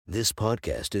This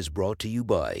podcast is brought to you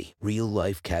by Real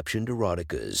Life Captioned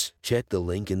Eroticas. Check the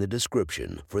link in the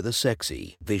description for the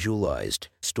sexy, visualized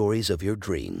stories of your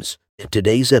dreams.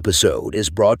 Today's episode is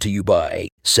brought to you by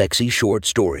Sexy Short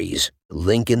Stories.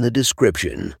 Link in the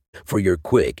description for your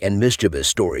quick and mischievous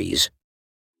stories.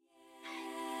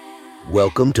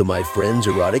 Welcome to my friend's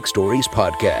Erotic Stories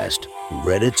podcast,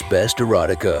 Reddit's Best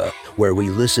Erotica, where we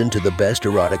listen to the best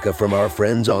erotica from our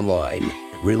friends online.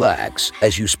 Relax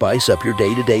as you spice up your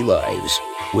day-to-day lives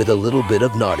with a little bit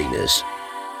of naughtiness.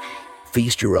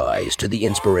 Feast your eyes to the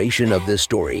inspiration of this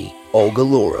story, Olga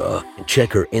Laura.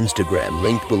 Check her Instagram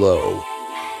linked below,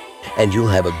 and you'll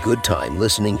have a good time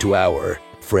listening to our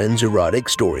friends' erotic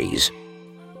stories.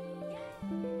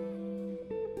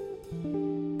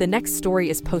 The next story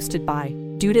is posted by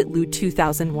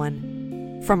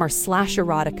DudeItLude2001. From our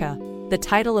 /erotica, the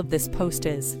title of this post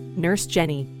is Nurse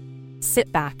Jenny.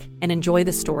 Sit back and enjoy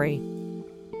the story.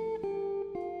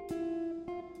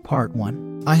 Part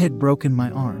 1. I had broken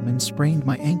my arm and sprained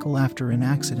my ankle after an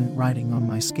accident riding on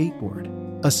my skateboard.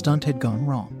 A stunt had gone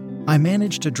wrong. I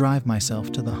managed to drive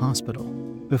myself to the hospital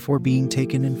before being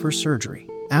taken in for surgery.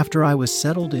 After I was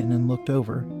settled in and looked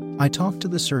over, I talked to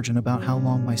the surgeon about how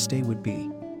long my stay would be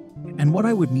and what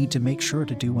I would need to make sure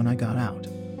to do when I got out.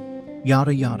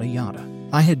 Yada yada yada.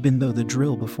 I had been through the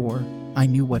drill before. I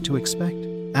knew what to expect.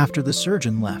 After the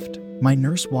surgeon left, my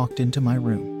nurse walked into my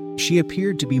room. She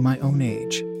appeared to be my own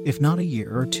age, if not a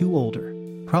year or two older,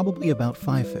 probably about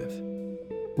 5'5",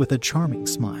 with a charming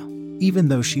smile. Even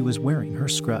though she was wearing her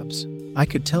scrubs, I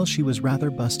could tell she was rather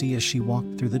busty as she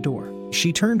walked through the door.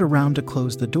 She turned around to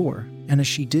close the door, and as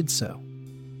she did so,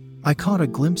 I caught a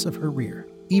glimpse of her rear.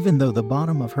 Even though the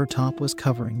bottom of her top was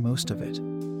covering most of it,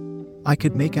 I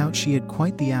could make out she had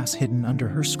quite the ass hidden under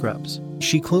her scrubs.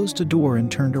 She closed a door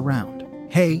and turned around.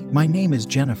 "Hey, my name is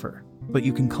Jennifer, but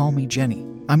you can call me Jenny.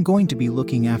 I'm going to be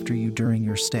looking after you during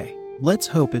your stay. Let's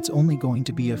hope it's only going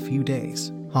to be a few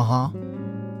days. Haha."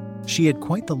 She had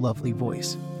quite the lovely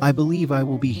voice. I believe I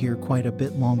will be here quite a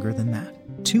bit longer than that.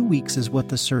 2 weeks is what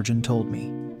the surgeon told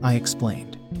me, I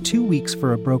explained. 2 weeks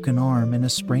for a broken arm and a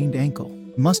sprained ankle.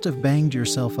 Must have banged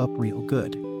yourself up real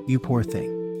good, you poor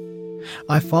thing.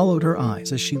 I followed her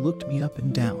eyes as she looked me up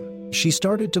and down. She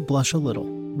started to blush a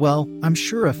little. "Well, I'm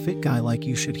sure a fit guy like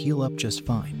you should heal up just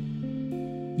fine."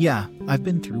 "Yeah, I've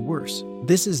been through worse.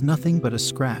 This is nothing but a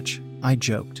scratch," I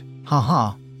joked.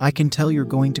 "Haha, I can tell you're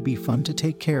going to be fun to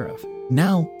take care of.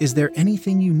 Now, is there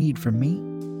anything you need from me?"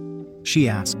 She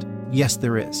asked. "Yes,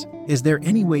 there is. Is there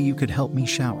any way you could help me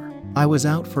shower? I was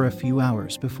out for a few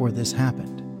hours before this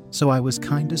happened, so I was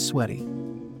kinda sweaty."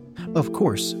 "Of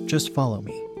course, just follow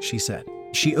me," she said.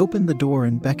 She opened the door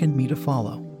and beckoned me to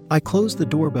follow. I closed the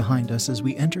door behind us as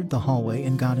we entered the hallway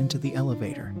and got into the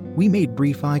elevator. We made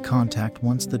brief eye contact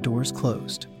once the doors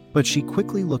closed, but she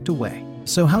quickly looked away.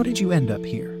 "So how did you end up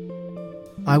here?"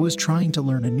 "I was trying to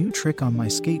learn a new trick on my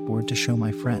skateboard to show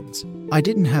my friends. I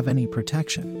didn't have any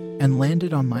protection and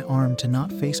landed on my arm to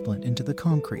not faceplant into the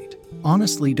concrete.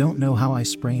 Honestly, don't know how I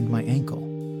sprained my ankle."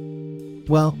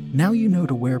 "Well, now you know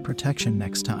to wear protection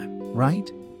next time,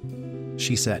 right?"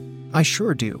 she said. "I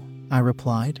sure do," I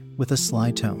replied, with a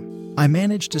sly tone. I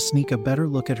managed to sneak a better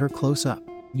look at her close up.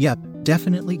 Yep,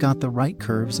 definitely got the right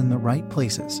curves in the right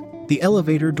places. The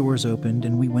elevator doors opened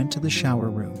and we went to the shower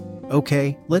room.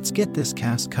 "Okay, let's get this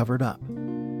cast covered up."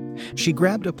 She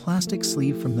grabbed a plastic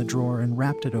sleeve from the drawer and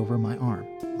wrapped it over my arm.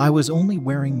 I was only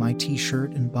wearing my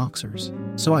t-shirt and boxers,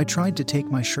 so I tried to take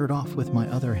my shirt off with my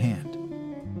other hand,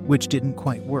 which didn't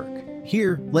quite work.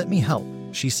 "Here, let me help,"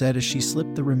 she said as she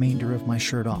slipped the remainder of my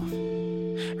shirt off,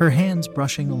 her hands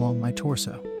brushing along my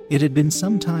torso. It had been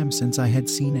some time since I had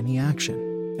seen any action,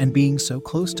 and being so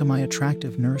close to my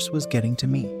attractive nurse was getting to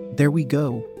me. "There we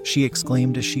go," she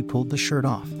exclaimed as she pulled the shirt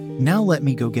off. "Now let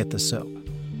me go get the soap."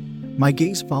 My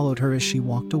gaze followed her as she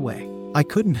walked away. I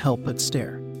couldn't help but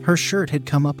stare. Her shirt had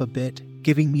come up a bit,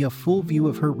 giving me a full view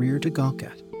of her rear to gawk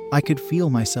at. I could feel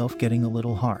myself getting a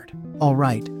little hard. "All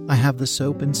right, I have the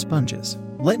soap and sponges.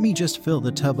 Let me just fill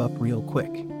the tub up real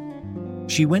quick."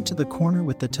 She went to the corner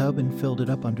with the tub and filled it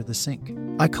up under the sink.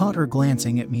 I caught her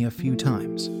glancing at me a few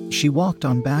times. She walked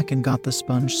on back and got the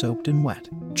sponge soaked and wet.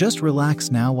 "Just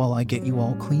relax now while I get you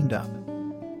all cleaned up."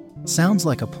 "Sounds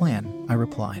like a plan," I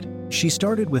replied. She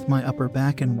started with my upper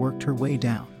back and worked her way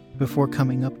down, before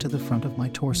coming up to the front of my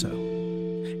torso,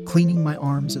 cleaning my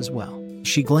arms as well.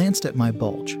 She glanced at my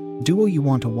bulge. "Do you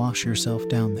want to wash yourself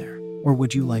down there, or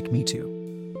would you like me to?"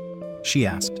 she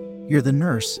asked. "You're the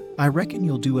nurse. I reckon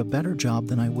you'll do a better job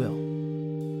than I will,"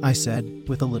 I said,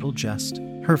 with a little jest.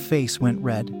 Her face went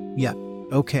red. "Yep,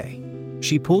 okay."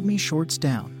 She pulled me shorts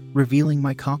down, revealing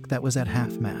my cock that was at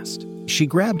half-mast. She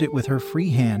grabbed it with her free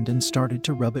hand and started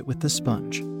to rub it with the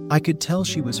sponge. I could tell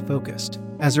she was focused,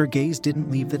 as her gaze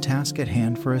didn't leave the task at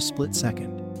hand for a split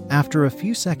second. After a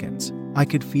few seconds, I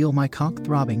could feel my cock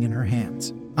throbbing in her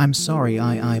hands. "I'm sorry,"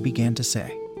 I began to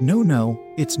say. No,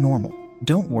 it's normal.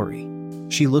 Don't worry."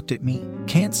 She looked at me.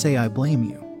 "Can't say I blame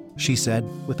you," she said,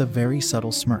 with a very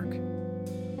subtle smirk.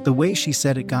 The way she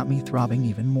said it got me throbbing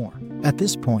even more. At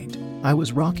this point, I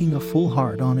was rocking a full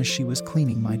hard-on as she was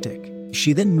cleaning my dick.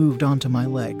 She then moved onto my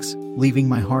legs, leaving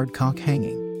my hard cock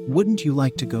hanging. "Wouldn't you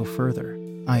like to go further?"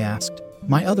 I asked.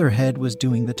 My other head was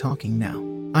doing the talking now.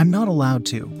 "I'm not allowed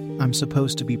to. I'm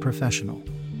supposed to be professional."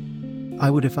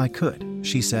 "I would if I could,"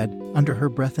 she said, under her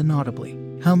breath inaudibly.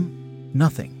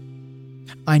 Nothing."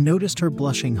 I noticed her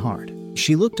blushing hard.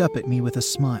 She looked up at me with a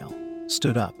smile,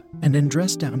 stood up, and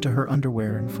undressed down to her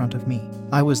underwear in front of me.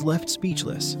 I was left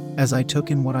speechless as I took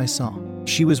in what I saw.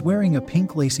 She was wearing a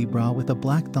pink lacy bra with a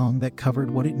black thong that covered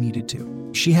what it needed to.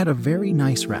 She had a very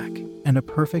nice rack and a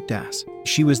perfect ass.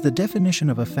 She was the definition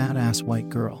of a fat-ass white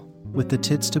girl, with the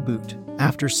tits to boot.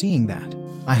 After seeing that,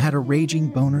 I had a raging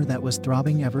boner that was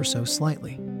throbbing ever so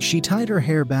slightly. She tied her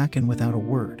hair back and without a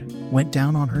word, went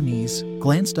down on her knees,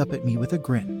 glanced up at me with a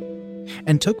grin,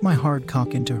 and took my hard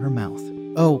cock into her mouth.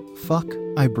 "Oh, fuck,"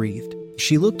 I breathed.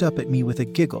 She looked up at me with a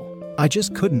giggle. I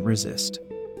just couldn't resist.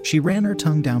 She ran her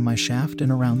tongue down my shaft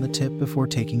and around the tip before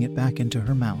taking it back into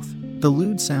her mouth. The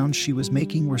lewd sounds she was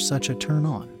making were such a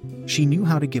turn-on. She knew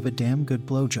how to give a damn good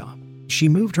blowjob. She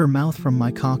moved her mouth from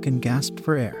my cock and gasped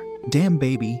for air. "Damn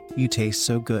baby, you taste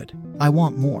so good. I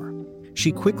want more."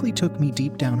 She quickly took me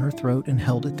deep down her throat and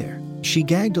held it there. She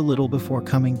gagged a little before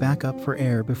coming back up for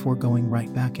air before going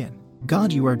right back in.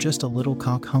 "God, you are just a little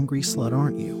cock-hungry slut,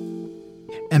 aren't you?"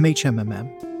 "MHMMM,"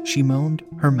 she moaned,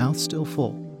 her mouth still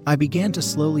full. I began to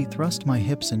slowly thrust my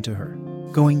hips into her,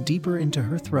 going deeper into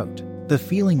her throat. The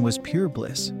feeling was pure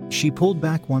bliss. She pulled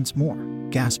back once more,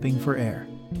 gasping for air.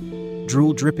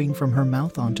 Drool dripping from her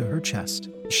mouth onto her chest.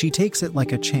 She takes it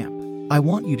like a champ. "I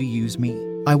want you to use me.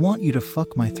 I want you to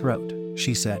fuck my throat,"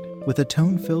 she said, with a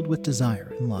tone filled with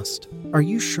desire and lust. "Are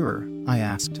you sure?" I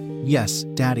asked. "Yes,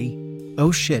 daddy."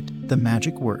 Oh shit, the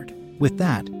magic word. With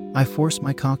that, I force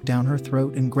my cock down her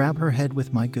throat and grab her head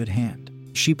with my good hand.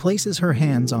 She places her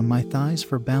hands on my thighs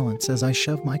for balance as I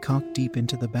shove my cock deep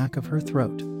into the back of her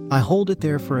throat. I hold it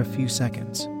there for a few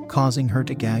seconds, causing her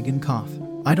to gag and cough.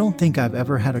 I don't think I've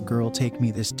ever had a girl take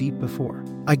me this deep before.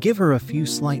 I give her a few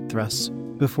slight thrusts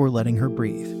before letting her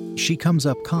breathe. She comes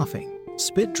up coughing,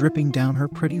 spit dripping down her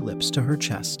pretty lips to her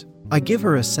chest. I give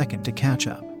her a second to catch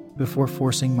up before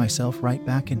forcing myself right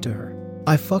back into her.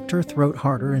 I fucked her throat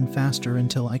harder and faster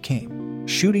until I came,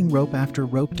 shooting rope after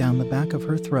rope down the back of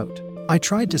her throat. I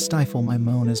tried to stifle my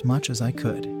moan as much as I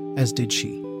could, as did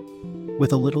she,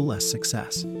 with a little less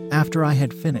success. After I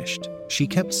had finished, she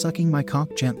kept sucking my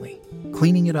cock gently,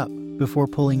 cleaning it up before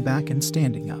pulling back and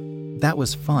standing up. "That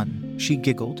was fun," she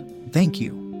giggled. "Thank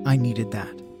you, I needed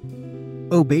that."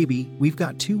 "Oh baby, we've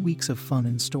got 2 weeks of fun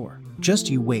in store.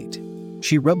 Just you wait."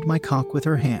 She rubbed my cock with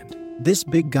her hand. "This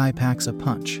big guy packs a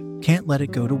punch. Can't let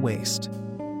it go to waste."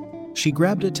 She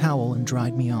grabbed a towel and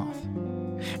dried me off,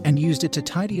 and used it to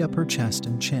tidy up her chest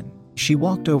and chin. She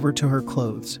walked over to her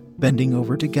clothes, bending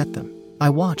over to get them. I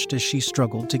watched as she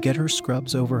struggled to get her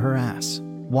scrubs over her ass,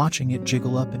 watching it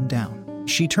jiggle up and down.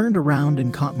 She turned around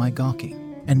and caught my gawking,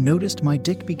 and noticed my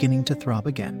dick beginning to throb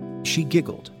again. She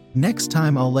giggled. "Next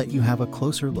time I'll let you have a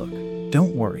closer look.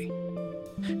 Don't worry."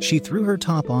 She threw her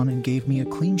top on and gave me a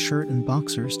clean shirt and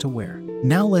boxers to wear.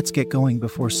 "Now let's get going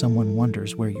before someone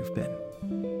wonders where you've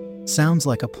been." Sounds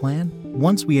like a plan?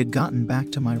 Once we had gotten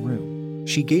back to my room,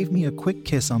 she gave me a quick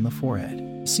kiss on the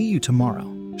forehead. "See you tomorrow,"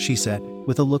 she said,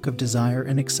 with a look of desire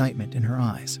and excitement in her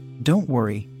eyes. "Don't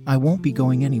worry, I won't be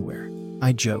going anywhere,"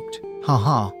 I joked.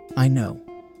 "Haha, I know."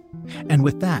 And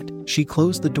with that, she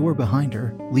closed the door behind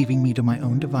her, leaving me to my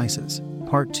own devices.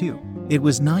 Part 2. It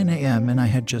was 9 a.m. and I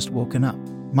had just woken up.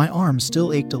 My arm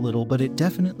still ached a little, but it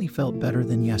definitely felt better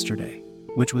than yesterday,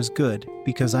 which was good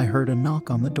because I heard a knock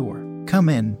on the door. "Come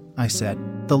in," I said.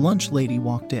 The lunch lady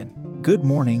walked in. "Good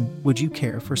morning, would you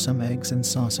care for some eggs and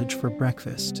sausage for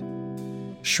breakfast?"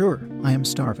 "Sure, I am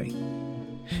starving."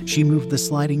 She moved the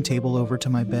sliding table over to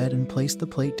my bed and placed the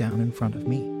plate down in front of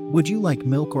me. "Would you like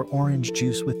milk or orange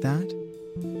juice with that?"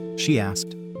 she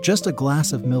asked. "Just a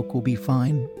glass of milk will be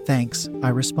fine, thanks," I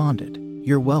responded.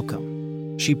 "You're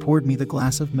welcome." She poured me the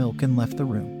glass of milk and left the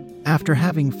room. After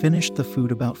having finished the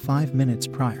food about 5 minutes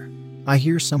prior, I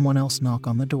hear someone else knock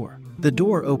on the door. The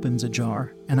door opens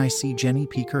ajar, and I see Jenny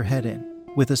peek her head in.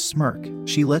 With a smirk,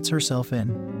 she lets herself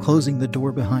in, closing the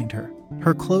door behind her.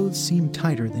 Her clothes seem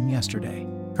tighter than yesterday,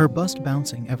 her bust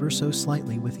bouncing ever so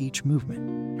slightly with each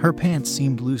movement. Her pants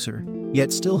seemed looser,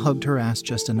 yet still hugged her ass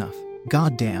just enough.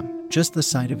 God damn, just the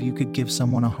sight of you could give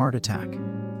someone a heart attack,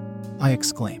 I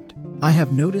exclaimed. I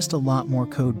have noticed a lot more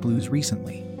code blues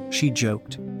recently, she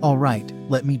joked. All right,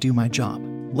 let me do my job.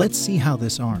 Let's see how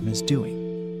this arm is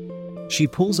doing. She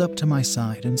pulls up to my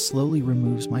side and slowly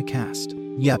removes my cast.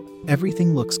 Yep,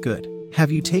 everything looks good.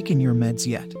 Have you taken your meds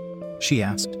yet? She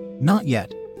asked. Not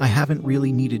yet, I haven't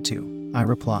really needed to, I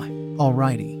reply.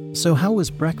 Alrighty, so how was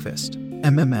breakfast?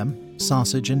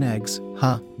 Sausage and eggs,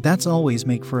 huh? That's always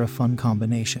make for a fun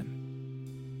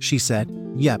combination. She said,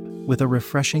 yep, with a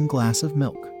refreshing glass of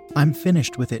milk. I'm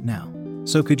finished with it now.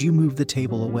 So could you move the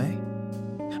table away?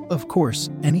 Of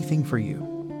course, anything for you.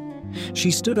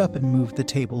 She stood up and moved the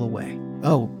table away.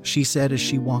 Oh, she said as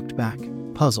she walked back.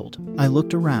 Puzzled, I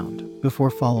looked around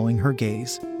before following her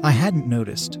gaze. I hadn't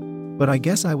noticed, but I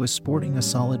guess I was sporting a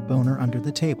solid boner under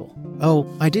the table. Oh,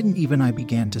 I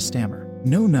began to stammer.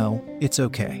 No, it's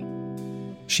okay.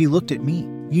 She looked at me.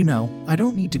 You know, I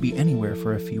don't need to be anywhere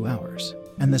for a few hours,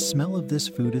 and the smell of this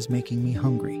food is making me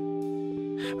hungry.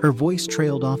 Her voice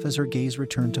trailed off as her gaze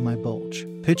returned to my bulge,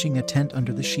 pitching a tent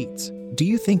under the sheets. Do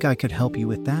you think I could help you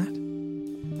with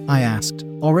that? I asked,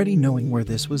 already knowing where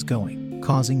this was going,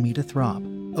 causing me to throb.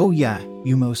 Oh yeah,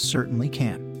 you most certainly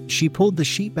can. She pulled the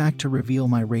sheet back to reveal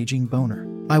my raging boner.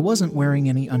 I wasn't wearing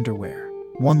any underwear.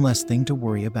 One less thing to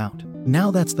worry about.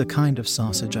 Now that's the kind of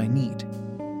sausage I need.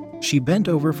 She bent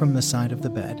over from the side of the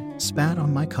bed, spat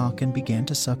on my cock and began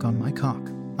to suck on my cock.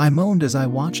 I moaned as I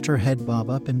watched her head bob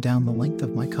up and down the length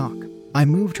of my cock. I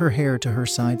moved her hair to her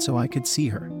side so I could see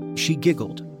her. She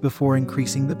giggled before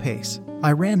increasing the pace.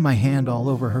 I ran my hand all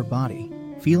over her body,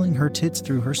 feeling her tits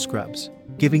through her scrubs,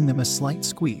 giving them a slight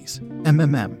squeeze.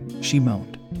 She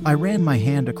moaned. I ran my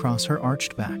hand across her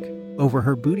arched back, over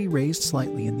her booty raised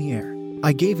slightly in the air.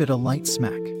 I gave it a light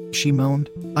smack. She moaned.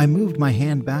 I moved my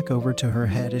hand back over to her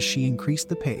head as she increased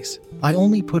the pace. I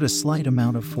only put a slight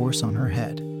amount of force on her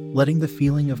head, letting the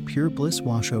feeling of pure bliss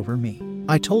wash over me.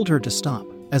 I told her to stop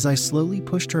as I slowly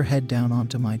pushed her head down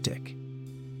onto my dick,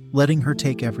 letting her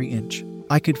take every inch.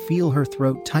 I could feel her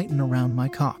throat tighten around my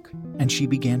cock, and she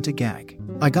began to gag.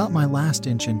 I got my last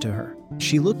inch into her.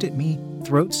 She looked at me,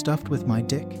 throat stuffed with my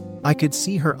dick. I could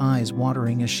see her eyes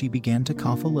watering as she began to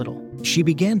cough a little. She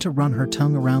began to run her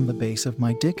tongue around the base of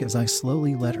my dick as I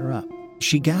slowly let her up.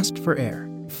 She gasped for air.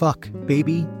 Fuck,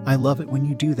 baby, I love it when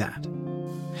you do that.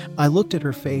 I looked at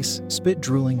her face, spit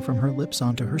drooling from her lips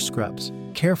onto her scrubs.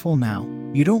 Careful now,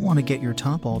 you don't want to get your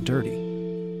top all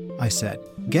dirty, I said.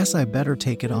 Guess I better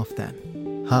take it off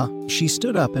then. Huh? She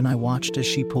stood up and I watched as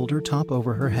she pulled her top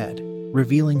over her head,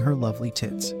 revealing her lovely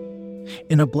tits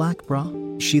in a black bra.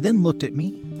 She then looked at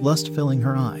me, lust filling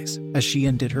her eyes as she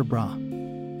undid her bra,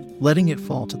 letting it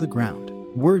fall to the ground.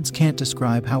 Words can't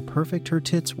describe how perfect her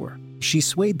tits were. She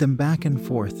swayed them back and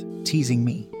forth, teasing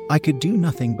me. I could do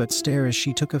nothing but stare as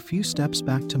she took a few steps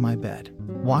back to my bed,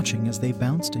 watching as they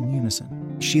bounced in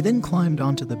unison. She then climbed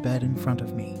onto the bed in front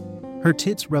of me, her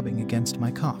tits rubbing against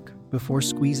my cock, before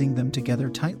squeezing them together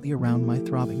tightly around my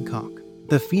throbbing cock.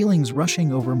 The feelings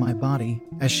rushing over my body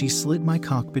as she slid my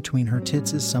cock between her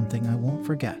tits is something I won't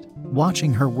forget.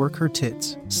 Watching her work her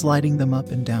tits, sliding them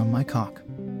up and down my cock,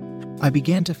 I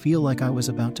began to feel like I was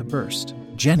about to burst.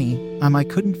 Jenny, I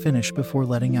couldn't finish before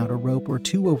letting out a rope or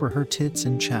two over her tits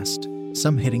and chest,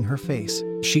 some hitting her face.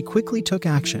 She quickly took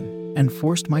action and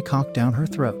forced my cock down her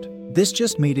throat. This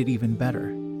just made it even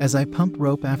better, as I pumped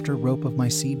rope after rope of my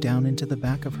seed down into the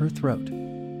back of her throat,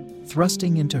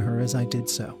 thrusting into her as I did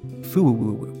so.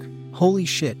 Foo-woo-wook. Holy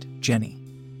shit, Jenny.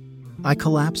 I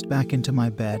collapsed back into my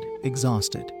bed,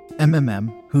 exhausted.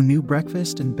 Who knew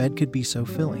breakfast and bed could be so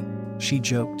filling? She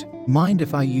joked. Mind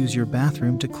if I use your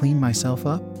bathroom to clean myself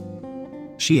up?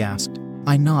 She asked.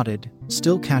 I nodded,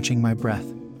 still catching my breath.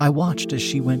 I watched as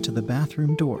she went to the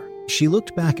bathroom door. She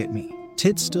looked back at me,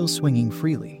 tits still swinging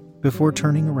freely, before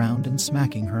turning around and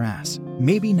smacking her ass.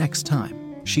 Maybe next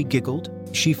time, she giggled.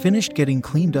 She finished getting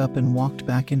cleaned up and walked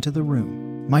back into the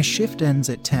room. My shift ends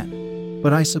at 10,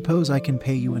 but I suppose I can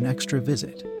pay you an extra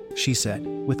visit, she said,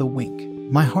 with a wink.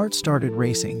 My heart started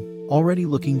racing, already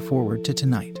looking forward to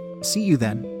tonight. See you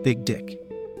then, big dick.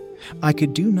 I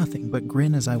could do nothing but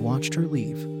grin as I watched her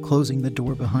leave, closing the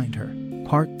door behind her.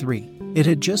 Part 3. It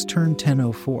had just turned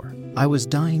 10:04. I was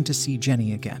dying to see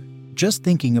Jenny again. Just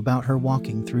thinking about her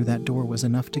walking through that door was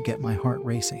enough to get my heart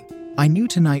racing. I knew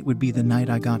tonight would be the night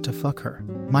I got to fuck her.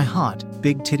 My hot,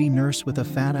 big titty nurse with a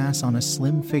fat ass on a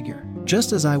slim figure.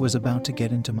 Just as I was about to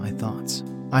get into my thoughts,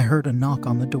 I heard a knock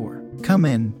on the door. Come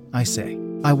in, I say.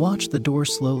 I watch the door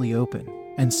slowly open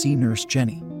and see Nurse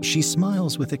Jenny. She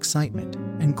smiles with excitement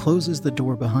and closes the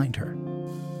door behind her.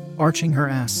 arching her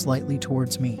ass slightly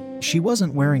towards me. She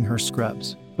wasn't wearing her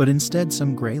scrubs, but instead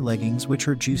some gray leggings which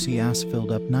her juicy ass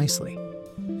filled up nicely,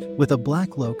 with a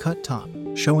black low-cut top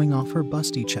showing off her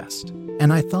busty chest.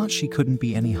 And I thought she couldn't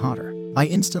be any hotter. I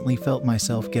instantly felt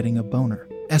myself getting a boner.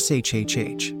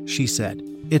 SHHH, she said.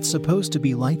 It's supposed to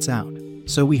be lights out,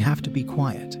 so we have to be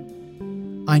quiet.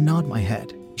 I nod my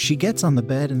head. She gets on the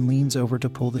bed and leans over to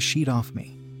pull the sheet off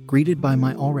me, greeted by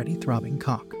my already throbbing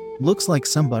cock. Looks like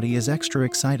somebody is extra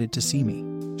excited to see me.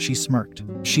 She smirked.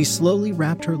 She slowly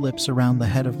wrapped her lips around the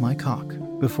head of my cock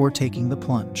before taking the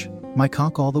plunge, my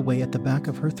cock all the way at the back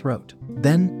of her throat.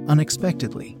 Then,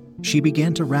 unexpectedly, she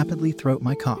began to rapidly throat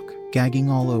my cock, gagging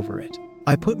all over it.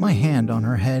 I put my hand on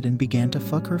her head and began to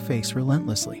fuck her face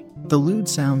relentlessly. The lewd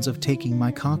sounds of taking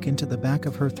my cock into the back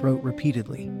of her throat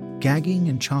repeatedly, gagging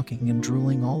and chalking and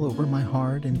drooling all over my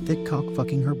hard and thick cock,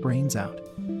 fucking her brains out,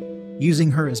 using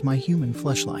her as my human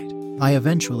fleshlight. I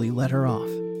eventually let her off.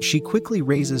 She quickly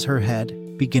raises her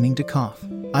head, beginning to cough.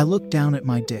 I looked down at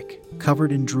my dick,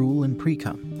 covered in drool and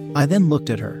pre-cum. I then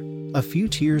looked at her, a few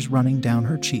tears running down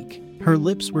her cheek. Her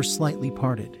lips were slightly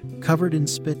parted, covered in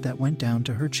spit that went down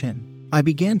to her chin. I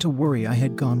began to worry I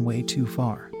had gone way too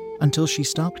far, until she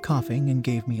stopped coughing and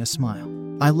gave me a smile.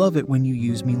 I love it when you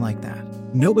use me like that.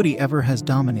 Nobody ever has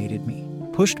dominated me,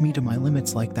 pushed me to my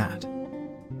limits like that.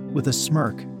 With a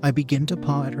smirk, I begin to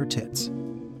paw at her tits,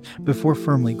 before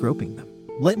firmly groping them.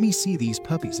 Let me see these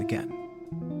puppies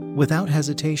again. Without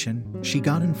hesitation, she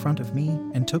got in front of me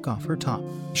and took off her top.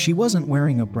 She wasn't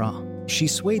wearing a bra. She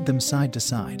swayed them side to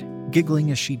side,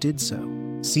 giggling as she did so,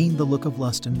 seeing the look of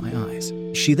lust in my eyes.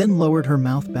 She then lowered her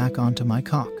mouth back onto my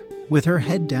cock, with her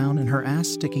head down and her ass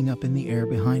sticking up in the air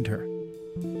behind her.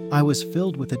 I was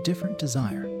filled with a different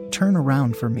desire. Turn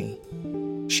around for me.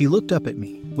 She looked up at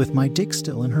me, with my dick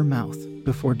still in her mouth,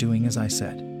 before doing as I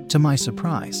said. To my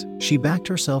surprise, she backed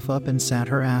herself up and sat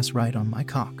her ass right on my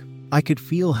cock. I could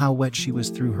feel how wet she was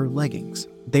through her leggings.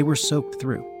 They were soaked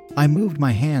through. I moved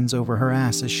my hands over her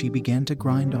ass as she began to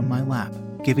grind on my lap,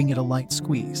 giving it a light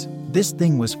squeeze. This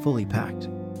thing was fully packed,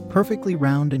 perfectly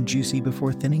round and juicy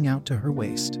before thinning out to her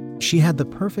waist. She had the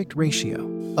perfect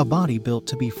ratio, a body built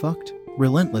to be fucked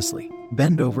relentlessly.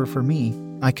 Bend over for me,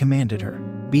 I commanded her.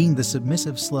 Being the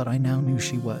submissive slut I now knew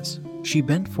she was, she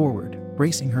bent forward,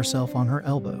 bracing herself on her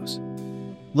elbows,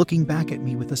 looking back at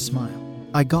me with a smile.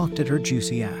 I gawked at her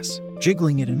juicy ass,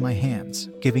 jiggling it in my hands,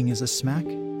 giving as a smack.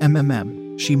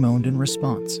 She moaned in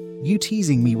response. You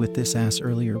teasing me with this ass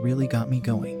earlier really got me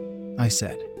going, I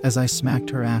said, as I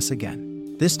smacked her ass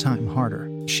again, this time harder.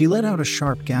 She let out a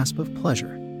sharp gasp of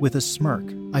pleasure. With a smirk,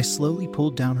 I slowly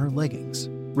pulled down her leggings,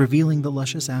 revealing the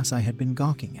luscious ass I had been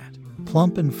gawking at.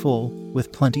 Plump and full,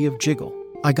 with plenty of jiggle.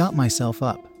 I got myself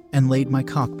up and laid my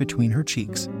cock between her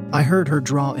cheeks. I heard her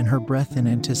draw in her breath in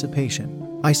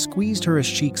anticipation. I squeezed her ass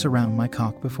cheeks around my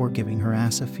cock before giving her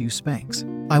ass a few spanks.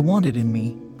 I want it in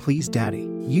me, please daddy.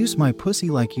 Use my pussy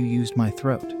like you used my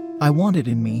throat. I want it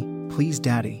in me, please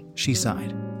daddy, she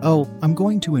sighed. Oh, I'm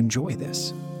going to enjoy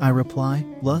this, I reply,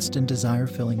 lust and desire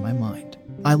filling my mind.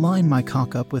 I line my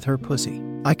cock up with her pussy.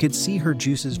 I could see her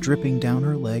juices dripping down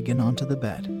her leg and onto the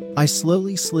bed. I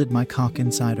slowly slid my cock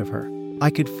inside of her.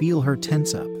 I could feel her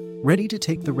tense up, ready to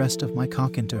take the rest of my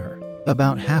cock into her.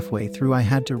 About halfway through, I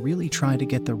had to really try to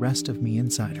get the rest of me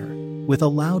inside her. With a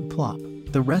loud plop,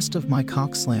 the rest of my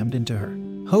cock slammed into her.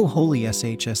 Oh holy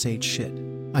SHSH shit,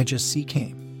 I just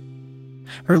came.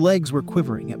 Her legs were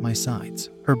quivering at my sides,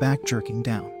 her back jerking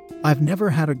down. I've never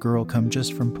had a girl come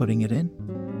just from putting it in.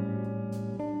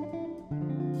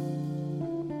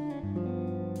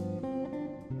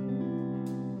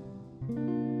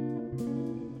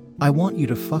 I want you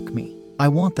to fuck me. I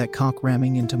want that cock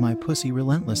ramming into my pussy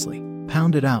relentlessly.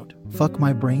 Pound it out, fuck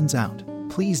my brains out.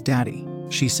 Please daddy,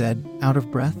 she said, out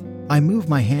of breath. I move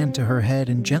my hand to her head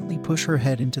and gently push her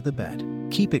head into the bed.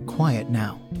 Keep it quiet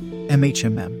now.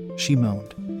 She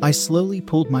moaned. I slowly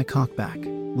pulled my cock back,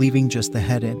 leaving just the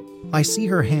head in. I see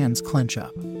her hands clench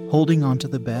up, holding onto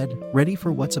the bed, ready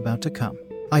for what's about to come.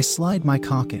 I slide my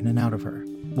cock in and out of her,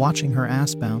 watching her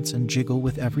ass bounce and jiggle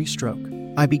with every stroke.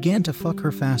 I began to fuck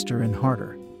her faster and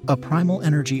harder, a primal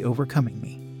energy overcoming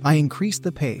me. I increased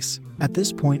the pace. At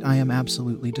this point, I am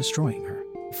absolutely destroying her.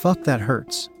 Fuck, that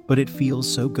hurts, but it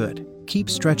feels so good. Keep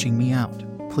stretching me out,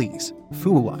 please.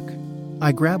 Fuwak.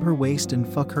 I grab her waist and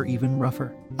fuck her even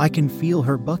rougher. I can feel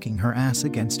her bucking her ass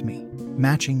against me,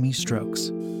 matching me strokes,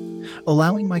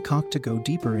 allowing my cock to go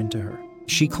deeper into her.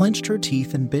 She clenched her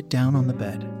teeth and bit down on the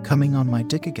bed, coming on my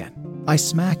dick again. I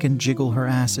smack and jiggle her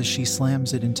ass as she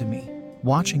slams it into me,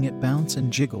 watching it bounce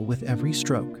and jiggle with every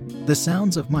stroke. The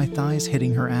sounds of my thighs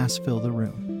hitting her ass fill the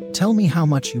room. Tell me how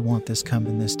much you want this cum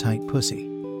in this tight pussy.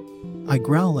 I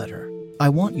growl at her. I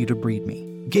want you to breed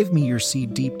me. Give me your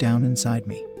seed deep down inside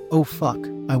me. Oh fuck,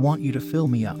 I want you to fill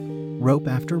me up. Rope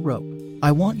after rope.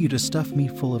 I want you to stuff me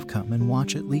full of cum and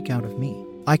watch it leak out of me.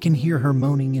 I can hear her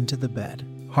moaning into the bed,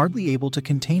 hardly able to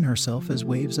contain herself as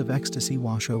waves of ecstasy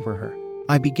wash over her.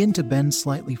 I begin to bend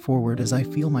slightly forward as I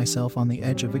feel myself on the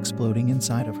edge of exploding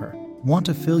inside of her. Want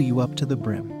to fill you up to the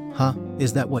brim, huh?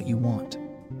 Is that what you want?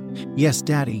 Yes,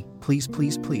 Daddy, please,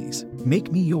 please, please,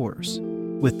 make me yours.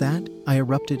 With that, I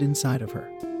erupted inside of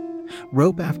her.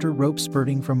 Rope after rope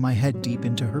spurting from my head deep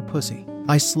into her pussy.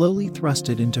 I slowly thrust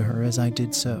it into her as I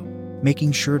did so,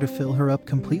 making sure to fill her up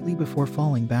completely before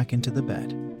falling back into the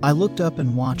bed. I looked up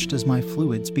and watched as my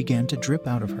fluids began to drip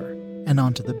out of her and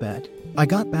onto the bed. I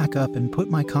got back up and put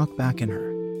my cock back in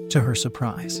her, to her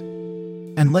surprise,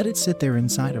 and let it sit there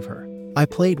inside of her. I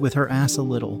played with her ass a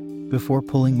little before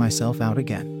pulling myself out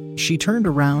again. She turned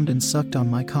around and sucked on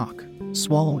my cock,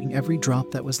 swallowing every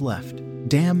drop that was left.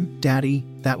 Damn, Daddy,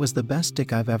 that was the best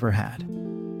dick I've ever had,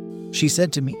 she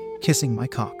said to me, kissing my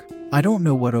cock. I don't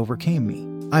know what overcame me.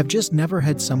 I've just never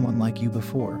had someone like you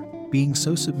before, being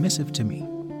so submissive to me,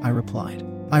 I replied.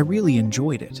 I really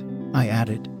enjoyed it, I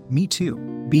added. Me too.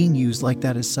 Being used like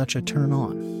that is such a turn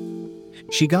on.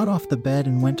 She got off the bed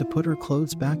and went to put her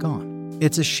clothes back on.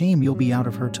 It's a shame you'll be out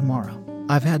of her tomorrow.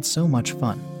 I've had so much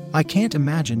fun. I can't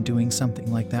imagine doing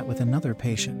something like that with another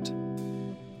patient.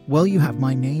 Well, you have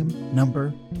my name,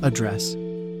 number, address,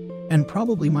 and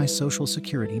probably my social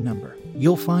security number.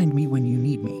 You'll find me when you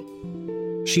need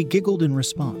me. She giggled in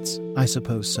response. I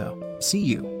suppose so. See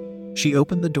you. She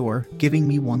opened the door, giving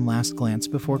me one last glance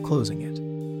before closing it.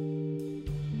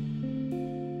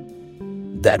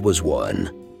 That was one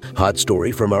hot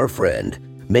story from our friend.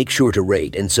 Make sure to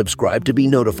rate and subscribe to be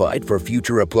notified for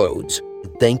future uploads.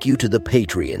 Thank you to the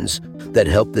Patreons that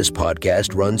help this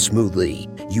podcast run smoothly.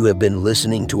 You have been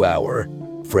listening to our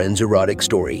Friends Erotic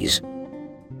Stories.